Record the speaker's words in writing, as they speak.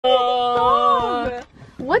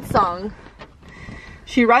What song?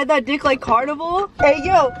 She ride that dick like Carnival. Hey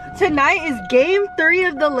yo, tonight is game 3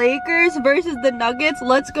 of the Lakers versus the Nuggets.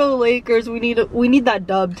 Let's go Lakers. We need that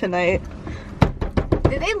dub tonight.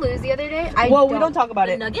 Did they lose the other day? We don't talk about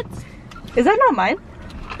it. Nuggets? Is that not mine?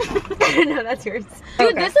 No, that's yours.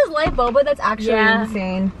 Dude, this is light boba. That's actually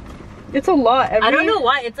insane. It's a lot. I don't know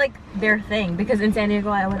why. It's like their thing. Because in San Diego,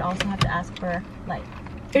 I would also have to ask for like.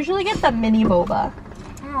 Usually get the mini boba.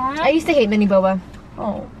 I used to hate mini boba.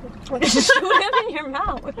 Oh. Just shoot him in your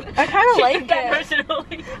mouth. I kind of like it.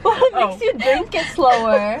 Personally. Well, it makes you drink it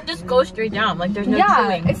slower. Just go straight down. Like there's no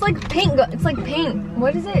chewing. It's like paint. It's like paint.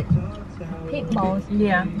 What is it? Paintballs.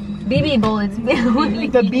 Yeah. BB bullets.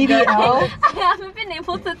 The BBL. I haven't been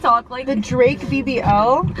able to talk like the Drake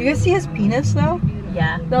BBL. You guys see his penis though?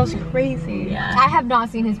 Yeah. That was crazy. Yeah. I have not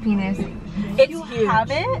seen his penis. It's you huge.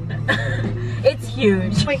 haven't? It's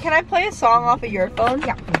huge. Wait, can I play a song off of your phone?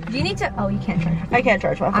 Yeah. Do you need to? Oh, you can't charge. I can't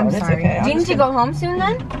charge my phone. I'm sorry. It's okay. Do you need to go home soon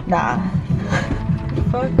then? Nah.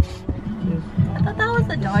 Fuck. I thought that was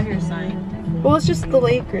the Dodgers sign. Well, it's just the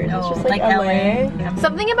Lakers. No, it's just like LA. Yeah.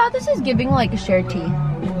 Something about this is giving like a share tea,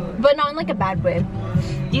 but not in like a bad way.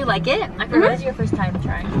 Do you like it? I forgot it's your first time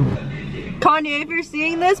trying. Kanye, if you're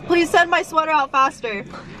seeing this, please send my sweater out faster.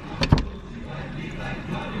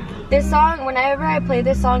 This song, whenever I play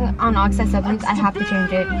this song on Oxide Substance, I have to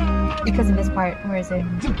change it because of this part. Where is it?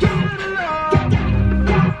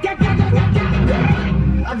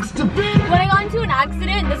 When I got into an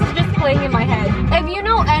accident, this is just playing in my head. If you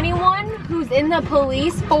know anyone who's in the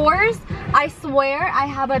police force, I swear I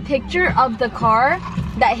have a picture of the car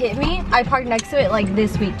that hit me. I parked next to it like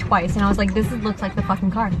this week twice, and I was like, this looks like the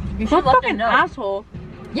fucking car. You should let them know. Asshole.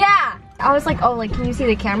 Yeah! I was like, oh, like, can you see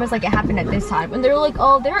the cameras? Like, it happened at this time. And they were like,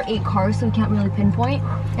 oh, there are 8 cars, so we can't really pinpoint.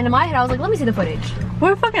 And in my head, I was like, let me see the footage.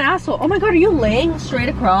 What a fucking asshole. Oh my god, are you laying straight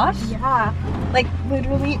across? Yeah. Like,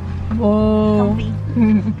 literally. Whoa.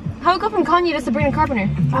 How it go from Kanye to Sabrina Carpenter?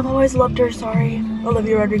 I've always loved her, sorry.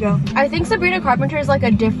 Olivia Rodrigo. I think Sabrina Carpenter is like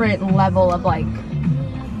a different level of like...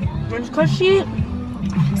 It's cause she...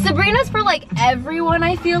 Sabrina's for like everyone,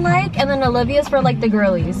 I feel like. And then Olivia's for like the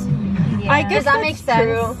girlies. Yeah. I guess that that's makes sense?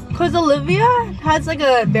 true. Cause Olivia has like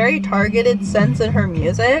a very targeted sense in her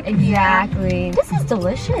music. Exactly. This is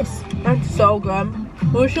delicious. That's so good.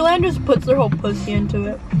 Wushyland just puts their whole pussy into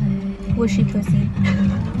it. Wishy pussy.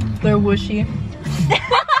 They're whooshy.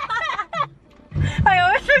 I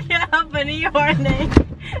always forget how funny you are, Nate.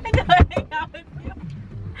 Until I hang out with you.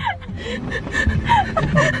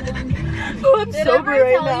 Oh, I'm Did sober I ever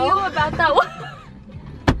right tell now. you about that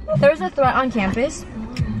one? There was a threat on campus.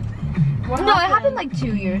 No, it happened like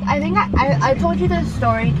 2 years. I think I told you this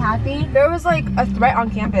story, Kathy. There was like a threat on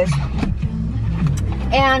campus.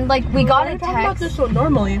 And like we got a text. About this so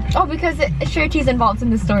normally. Oh, because Share Tea's involved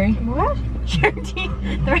in the story. What? Share tea.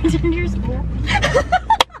 Threatened in your school.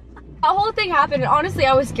 The whole thing happened, and honestly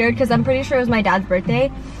I was scared because I'm pretty sure it was my dad's birthday.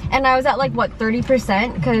 And I was at like, what,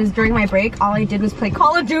 30%? Because during my break, all I did was play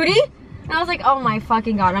Call of Duty. And I was like, oh my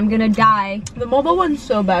fucking god, I'm gonna die. The mobile one's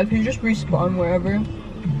so bad because you just respawn wherever.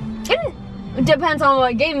 It depends on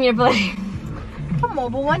what game you're playing. The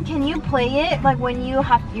mobile one, can you play it like when you're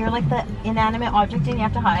like the inanimate object and you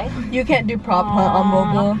have to hide? You can't do prop hunt on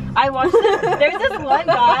mobile. I watched this. There's this one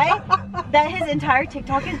guy that his entire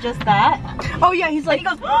TikTok is just that. Oh yeah, he's like, And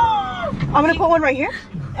he goes, I'm gonna put one right here.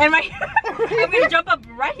 and right here, I'm gonna jump up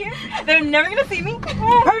right here. They're never gonna see me.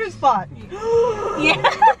 Perfect spot. Yeah.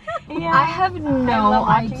 Yeah. I have no love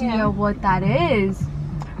watching idea him. what that is.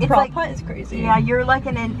 It's Prop like, hunt is crazy. yeah, you're like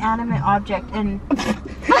an inanimate object, and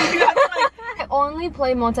I only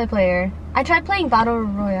play multiplayer. I tried playing Battle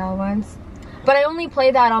Royale once, but I only play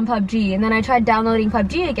that on PUBG, and then I tried downloading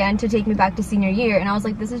PUBG again to take me back to senior year, and I was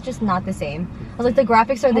like, this is just not the same. I was like, the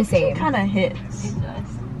graphics are the same. It kind of hits. it does.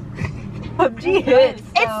 PUBG hits.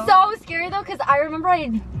 It's so scary though, because I remember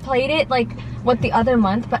I played it like, what, the other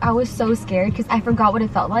month, but I was so scared because I forgot what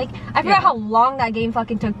it felt like. I forgot how long that game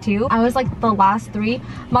fucking took too. I was like the last 3.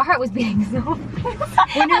 My heart was beating so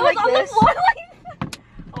fast. When you're I was like on this. the floor like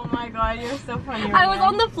Oh my god, you're so funny. I was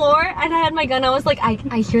on the floor and I had my gun. I was like, I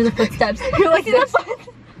hear the footsteps. You're like this.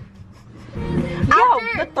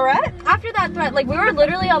 After, the threat? after that threat, like we were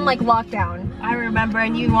literally on like lockdown. I remember,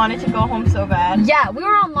 and you wanted to go home so bad. Yeah, we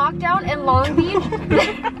were on lockdown in Long Beach.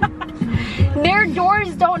 Their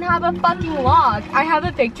doors don't have a fucking lock. I have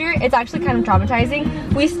a picture. It's actually kind of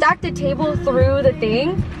traumatizing. We stacked a table through the thing,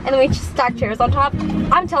 and then we just stacked chairs on top.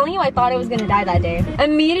 I'm telling you, I thought I was gonna die that day.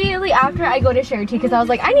 Immediately after, I go to Share Tea because I was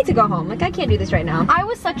like, I need to go home. Like, I can't do this right now. I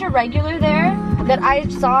was such a regular there that I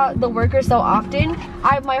saw the worker so often,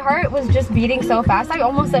 my heart was just beating so fast. I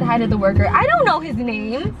almost said hi to the worker. I don't know his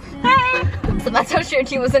name. Hey. So that's how sure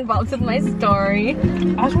she was involved with my story.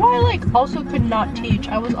 That's why I like also could not teach.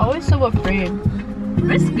 I was always so afraid.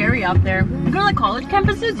 It's scary out there. You go to like college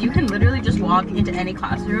campuses, you can literally just walk into any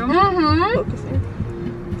classroom. Focusing.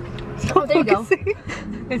 Oh, there you go.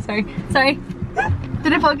 Sorry.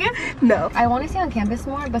 Did it focus? No. I want to stay on campus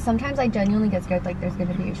more, but sometimes I genuinely get scared like there's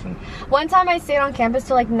gonna be a shooting. One time I stayed on campus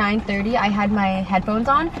till like 9:30. I had my headphones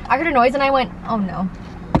on. I heard a noise and I went, oh no.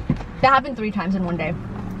 That happened 3 times in one day.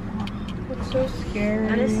 It's so scary.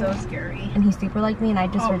 That is so scary. And he's super like me and I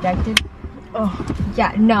just rejected. Oh.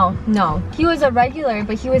 Yeah, no. He was a regular,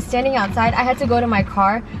 but he was standing outside. I had to go to my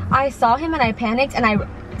car. I saw him and I panicked and I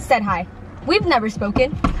said hi. We've never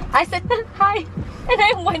spoken. I said hi and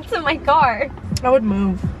I went to my car. I would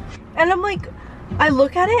move. And I'm like, I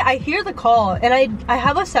look at it, I hear the call, and I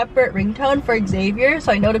have a separate ringtone for Xavier,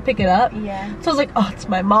 so I know to pick it up. Yeah. So I was like, oh, it's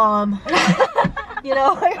my mom. You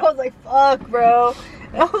know, like, I was like, fuck, bro.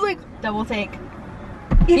 And I was like, Double take.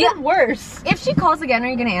 even worse. If she calls again, are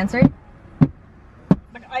you gonna answer?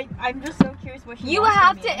 But I'm just so curious what she You wants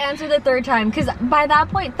have from to me. answer the 3rd time, because by that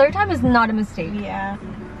point, 3rd time is not a mistake. Yeah.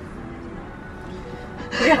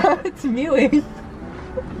 Yeah, it's mewing.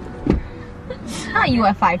 Not you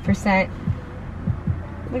at 5%.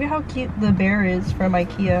 Look at how cute the bear is from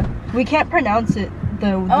IKEA. We can't pronounce it, the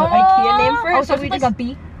IKEA name for it, Oh, so so we it's like just, a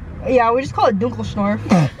bee? yeah, we just call it Dunkelschnorf.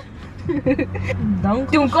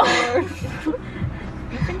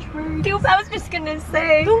 Dunkelschnorf. Dude, I was just gonna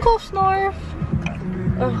say. Dunkelschnorf.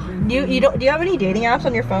 Do you have any dating apps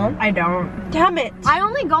on your phone? I don't. Damn it. I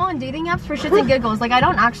only go on dating apps for shits and giggles. Like, I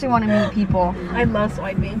don't actually want to meet people. I love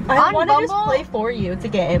swiping. I On want to just Bumble- play for you. It's a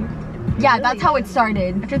game. Yeah, that's how it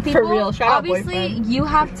started. After people, real, shout out obviously, boyfriend. you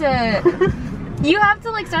have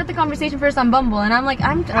to like start the conversation first on Bumble, and I'm like,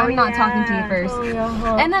 I'm not talking to you first.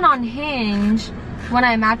 And then on Hinge, when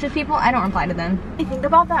I match with people, I don't reply to them. I think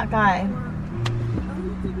about that guy.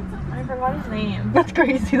 I forgot his name. That's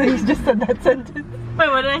crazy that you just said that sentence. Wait,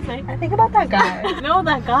 what did I say? I think about that guy. No,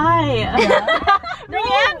 that guy.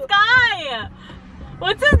 Rianne's guy.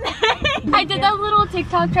 What's his name? I did that little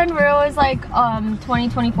TikTok trend where it was like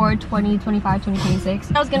 2024, 2025,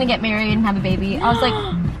 2026. I was gonna get married and have a baby. I was like,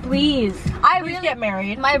 please. I Please really get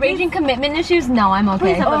married. My raging commitment issues, no, I'm okay.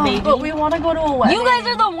 Please have a baby. But we want to go to a wedding. You guys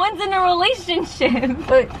are the ones in a relationship.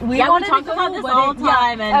 But we Yeah, we wanted talk to go about to a this wedding. all the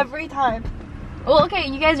time, Yeah, and- every time. Well, okay,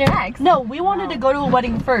 you guys are next. No, we wanted to go to a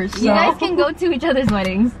wedding first. You guys can go to each other's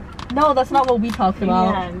weddings. No, that's not what we talked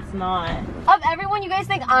about. Yeah, it's not. Of everyone, you guys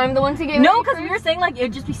think I'm the one to get No, married because we were first? saying like it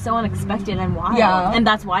would just be so unexpected and wild. Yeah. And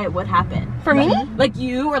that's why it would happen. For me? Like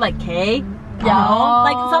you or like Kay. Yeah.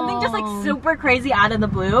 Like something just like super crazy out of the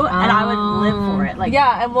blue, and I would live for it. Like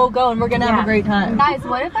Yeah, and we'll go and we're gonna have Yeah. a great time. Guys,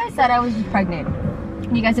 what if I said I was just pregnant?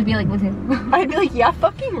 You guys would be like, with him. I'd be like, yeah,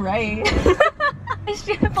 fucking right. I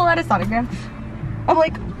should pull out a sonogram. I'm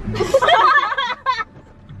like,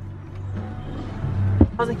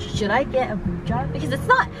 I was like, should I get a boob job? Because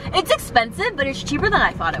it's expensive, but it's cheaper than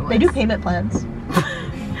I thought it was. they do payment plans.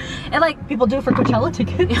 And like, People do it for Coachella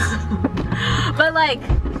tickets. but like,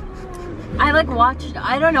 I like watched,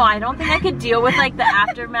 I don't know, I don't think I could deal with like the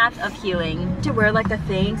aftermath of healing. To wear like the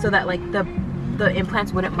thing so that like the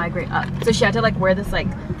implants wouldn't migrate up. So she had to like wear this like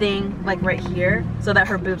thing like right here so that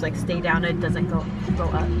her boobs like stay down and it doesn't go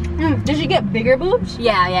up. Did she get bigger boobs?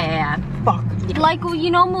 Yeah. Fuck. Like,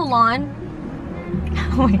 you know Mulan?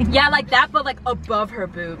 Wait. Yeah, like that, but like above her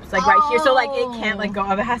boobs, like right here. So like it can't like go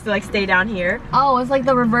up. It has to like stay down here. Oh, it's like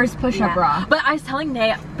the reverse push-up Yeah. bra. But I was telling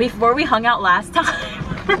Nate before we hung out last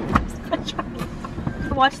time,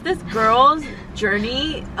 watch this girl's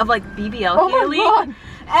journey of like BBL Oh my healing, God.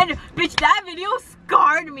 and bitch, that video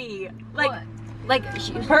scarred me. Like, What? like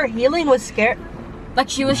Her healing was scary. like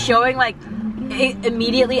she was showing like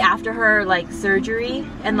immediately after her like surgery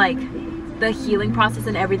and like the healing process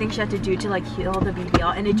and everything she had to do to like heal the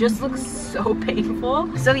BBL, and it just looks so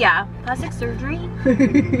painful. So yeah, plastic surgery. I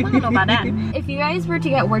don't know about that. If you guys were to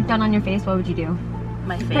get work done on your face, what would you do?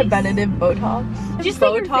 My face. Preventative Botox. Just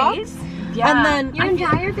like your Botox? face? Yeah. And then Your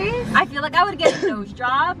entire face? I feel like I would get a nose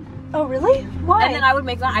job, oh really? Why? and then I would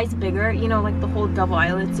make my eyes bigger. You know, like the whole double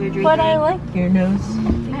eyelid surgery But thing. I like your nose.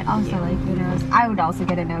 I also like your nose. I would also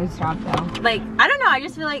get a nose job though. Like, I don't know. I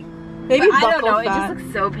just feel like Maybe I don't know. buckle It just fat.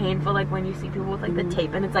 looks so painful. Like when you see people with like the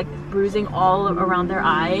tape and it's like bruising all around their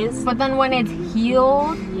eyes. But then when it's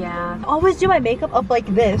healed, Yeah. I always do my makeup up like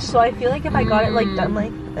this, so I feel like if I got it like done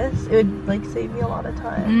like this, it would like save me a lot of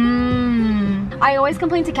time. I always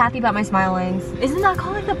complain to Kathy about my smile lines. Isn't that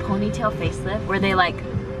called like the ponytail facelift, where they like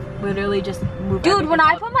literally just move. Dude, when everything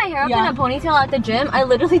I up. put my hair up Yeah. in a ponytail at the gym, I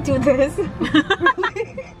literally do this.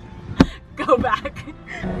 Go back.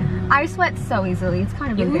 I sweat so easily. It's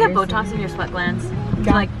kind of You can get embarrassing. Botox in your sweat glands to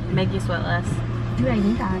Yeah. like make you sweat less. Dude, I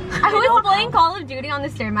need that. I was playing Call of Duty on the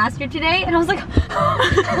Stairmaster today, and I was like,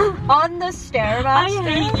 On the I Stairmaster.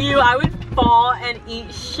 hate you. I would fall and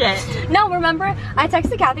eat shit. no, remember, I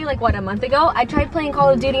texted Kathy like, what, a month ago? I tried playing Call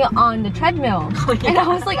of Duty on the treadmill. Oh, yeah. And I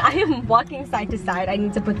was like, I am walking side to side. I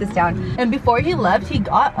need to put this down. And before he left, he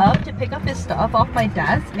got up to pick up his stuff off my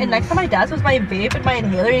desk. And next to my desk was my vape and my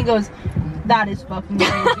inhaler. And he goes, that is fucking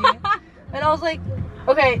crazy. And I was like,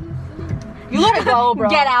 okay, you let it go, bro.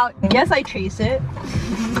 Get out. Yes, I chase it.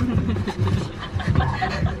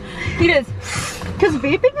 He does. Because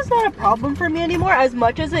vaping is not a problem for me anymore as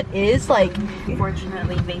much as it is like,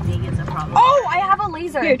 Fortunately, vaping is a problem. Oh, I have a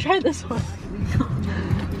laser. here, try this one.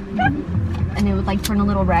 And it would like turn a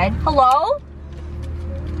little red. Hello?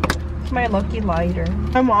 It's my lucky lighter.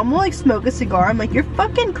 My mom will like smoke a cigar. I'm like, you're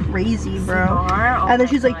fucking crazy, bro. Cigar? Oh And then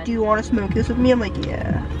my she's like, God. do you want to smoke this with me? I'm like,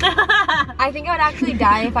 yeah. I think I would actually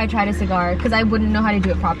die if I tried a cigar because I wouldn't know how to do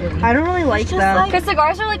it properly. I don't really like just that. like- Because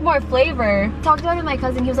cigars are like more flavor. Talked about it with my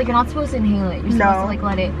cousin. He was like, you're not supposed to inhale it. You're supposed No. to like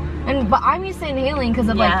let it. But I'm used to inhaling because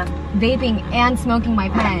of Yeah. like vaping and smoking my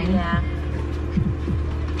pen. Yeah.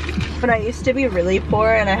 When I used to be really poor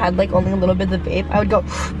and I had like only a little bit of vape, I would go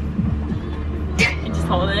And just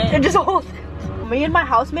hold it. and just hold it. Me and my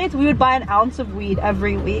housemates, we would buy an ounce of weed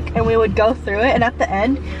every week and we would go through it, and at the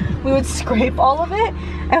end we would scrape all of it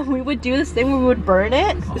and we would do this thing where we would burn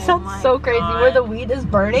it. Oh It sounds my so crazy, God. where the weed is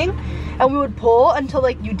burning and we would pull until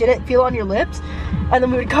like you didn't feel it on your lips, and then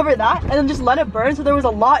we would cover that and then just let it burn so there was a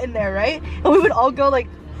lot in there, right? And we would all go like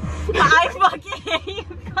I fucking hate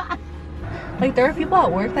you guys. like there are people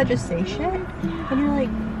at work that just say shit and you're like,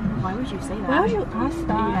 Why would you say that? why would you ask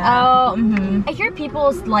that? Yeah. Oh, I hear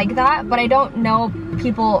people like that, but I don't know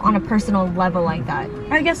people on a personal level like that.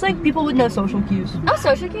 I guess like people with no social cues. No,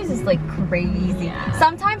 social cues is like crazy. Yeah.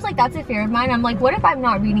 Sometimes like that's a fear of mine. I'm like, what if I'm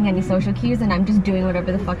not reading any social cues and I'm just doing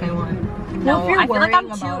whatever the fuck I want? Well, if you're I feel like I'm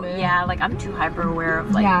worrying too, about it. yeah, like I'm too hyper aware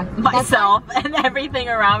of like Yeah, that's myself and everything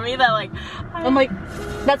around me that like I'm like,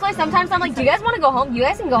 That's why sometimes I'm like, do you guys want to go home? You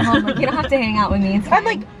guys can go home. Like, you don't have to hang out with me. It's I'm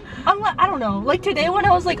fine. like, I don't know. Like today when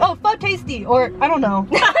I was like, oh, pho tasty, or I don't know.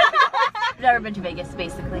 I've never been to Vegas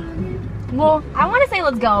basically. well, I want to say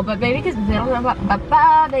let's go, but maybe because they don't know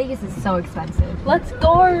about Vegas is so expensive. Let's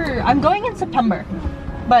go. I'm going in September,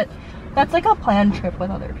 but that's like a planned trip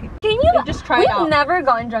with other people. Can you Just try it We've out. never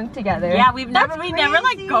gotten drunk together. Yeah, we never That's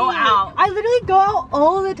like go crazy. out. I literally go out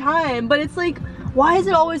all the time, but it's like, why is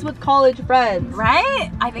it always with college friends?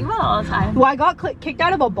 Right? I think about it all the time. Well, I got kicked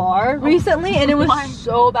out of a bar recently, and it was Why?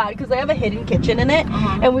 so bad because they have a hidden kitchen in it,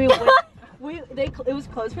 Uh-huh. and we went, it was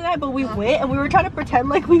closed for that, but we went and we were trying to pretend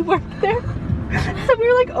like we worked there. So we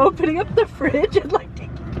were like opening up the fridge and like taking.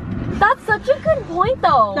 That's such a good point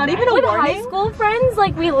though. Not even a with warning? high school friends,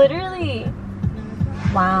 like we literally.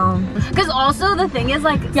 Wow. Because also the thing is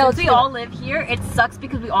like Yeah, since let's we do all live here, it sucks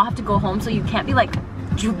because we all have to go home, so you can't be like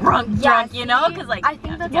drunk, you know? Because like I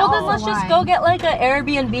think that's Well, all then let's just why. go get like an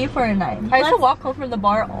Airbnb for a night. I used to Let's- walk home from the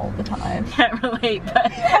bar all the time. can't relate,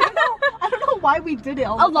 but I don't know why we did it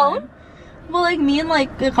all the Alone? time. Well, like me and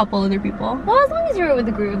like a couple other people. Well, as long as you were with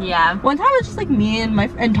the group. yeah. One time it was just like me and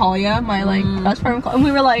and Talia, my like Mm. best friend, and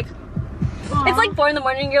we were like, It's like 4 in the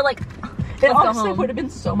morning. You're like, it let's go honestly home. would have been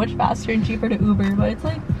so much faster and cheaper to Uber, but it's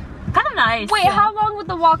like Kind of nice. Wait, how long would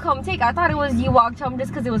the walk home take? I thought it was you walked home just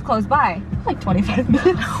because it was close by. like 25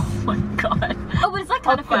 minutes. Oh my god. Oh, but it's like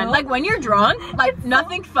kind of fun. Okay. Like when you're drunk, like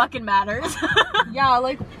nothing fucking matters. Yeah,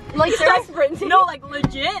 like Start sprinting. No, like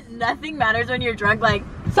legit, nothing matters when you're drunk. Like,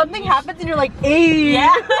 something happens and you're like, hey.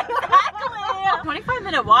 yeah, exactly.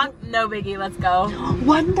 25-minute walk, no biggie. Let's go.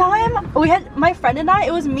 One time we had my friend and I.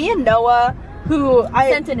 It was me and Noah, who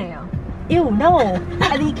Centennial. Ew, no.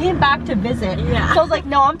 And he came back to visit. Yeah. So I was like,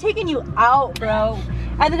 no, I'm taking you out, bro.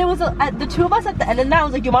 And then it was the two of us at the end of the night. I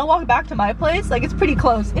was like, do you want to walk back to my place? Like, it's pretty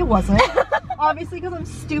close. It wasn't. Obviously, because I'm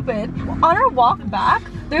stupid. On our walk back,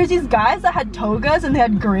 there's these guys that had togas and they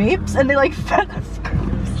had grapes and they like fed us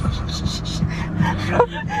grapes.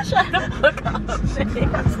 Shut the fuck up.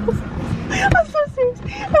 I'm so serious.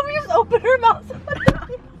 And we just opened our mouths.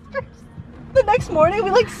 The next morning, we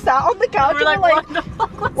like sat on the couch We're and like, we're what the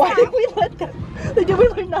fuck was why that? did we let them? Did we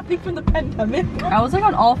learn nothing from the pandemic? I was like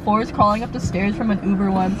on all fours crawling up the stairs from an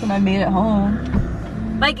Uber once and I made it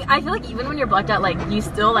home. Like, I feel like even when you're blacked out, like, you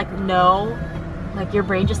still, like, know like your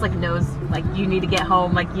brain just like knows like you need to get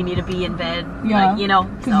home, like you need to be in bed. Yeah. Like, you know.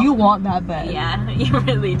 Because you want that bed. Yeah, you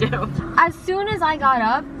really do. As soon as I got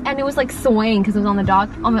up and it was like swaying because it was on the dock,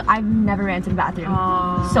 I've never ran to the bathroom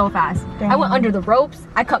so fast. I went under the ropes,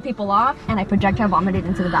 I cut people off, and I projectile vomited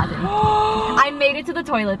into the bathroom. I made it to the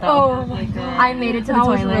toilet though. Oh my god. I made it to the That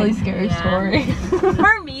was toilet. a really scary story.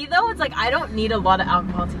 For me though, it's like I don't need a lot of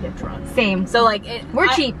alcohol to get drunk. Same. So like We're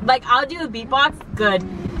cheap. Like I'll do a beatbox, good.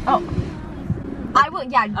 Oh. I will,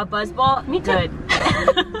 yeah. A buzzball, Me too. good.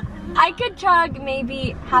 I could chug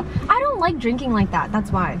maybe half. I don't like drinking like that,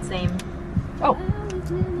 that's why. Same. Oh.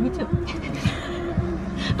 Me too.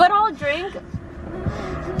 But I'll drink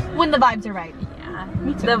when the vibes are right. Yeah.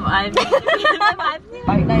 Me too. The vibe. The vibe.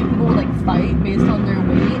 Fight night, people would like fight based on their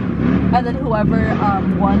weight, and then whoever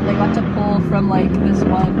won, they got to pull from like this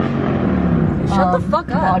one. Shut the fuck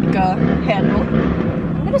up. Vodka handle.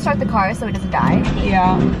 I'm gonna start the car so it doesn't die.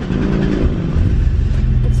 Yeah.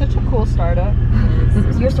 It's such a cool startup.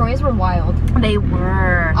 Your stories were wild. They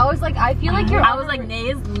were. I was like, I feel like I was like, Nay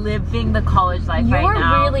is living the college life you right are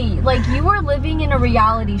now. really, like, you are living in a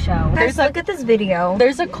reality show. There's Look at this video.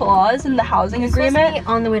 There's a clause in the housing It's supposed to agreement.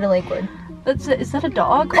 be on the way to Lakewood. Is that a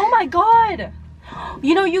dog? Oh my god!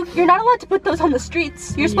 You know, you're not allowed to put those on the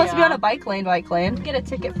streets. You're supposed to be on a bike lane. Get a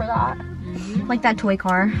ticket for that. Like that toy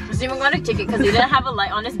car. Steven got a ticket because he didn't have a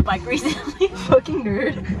light on his bike recently. Fucking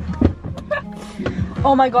nerd.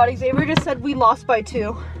 Oh my god, Xavier just said we lost by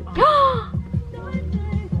 2.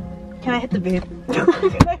 Can I hit the vape?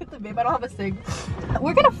 Can I hit the vape? I don't have a cig.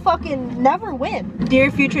 We're gonna fucking never win. Dear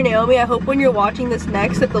future Naomi, I hope when you're watching this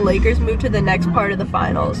next that the Lakers move to the next part of the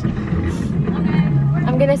finals.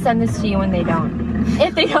 I'm gonna send this to you when they don't.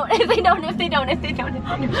 If they don't.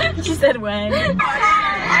 She said when.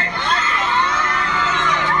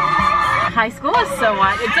 High school is so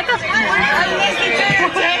wild. It's like a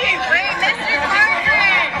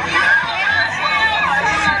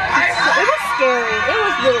It was scary. It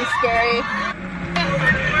was really scary.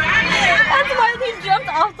 That's why they jumped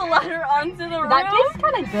off the ladder onto the roof. That tastes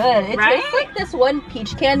kind of good. It Right? tastes like this one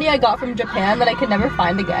peach candy I got from Japan that I could never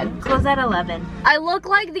find again. close at 11. I look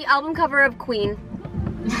like the album cover of Queen.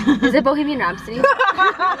 Is it Bohemian Rhapsody?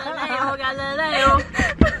 Galileo, Galileo.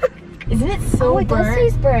 Isn't it so it does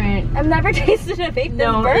taste burnt. I've never tasted a vape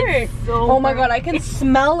that's burnt. It's so Oh my god, I can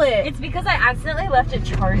smell it. It's because I accidentally left it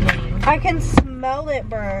charging. I can smell it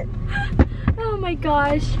burnt. Oh my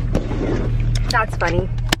gosh. That's funny.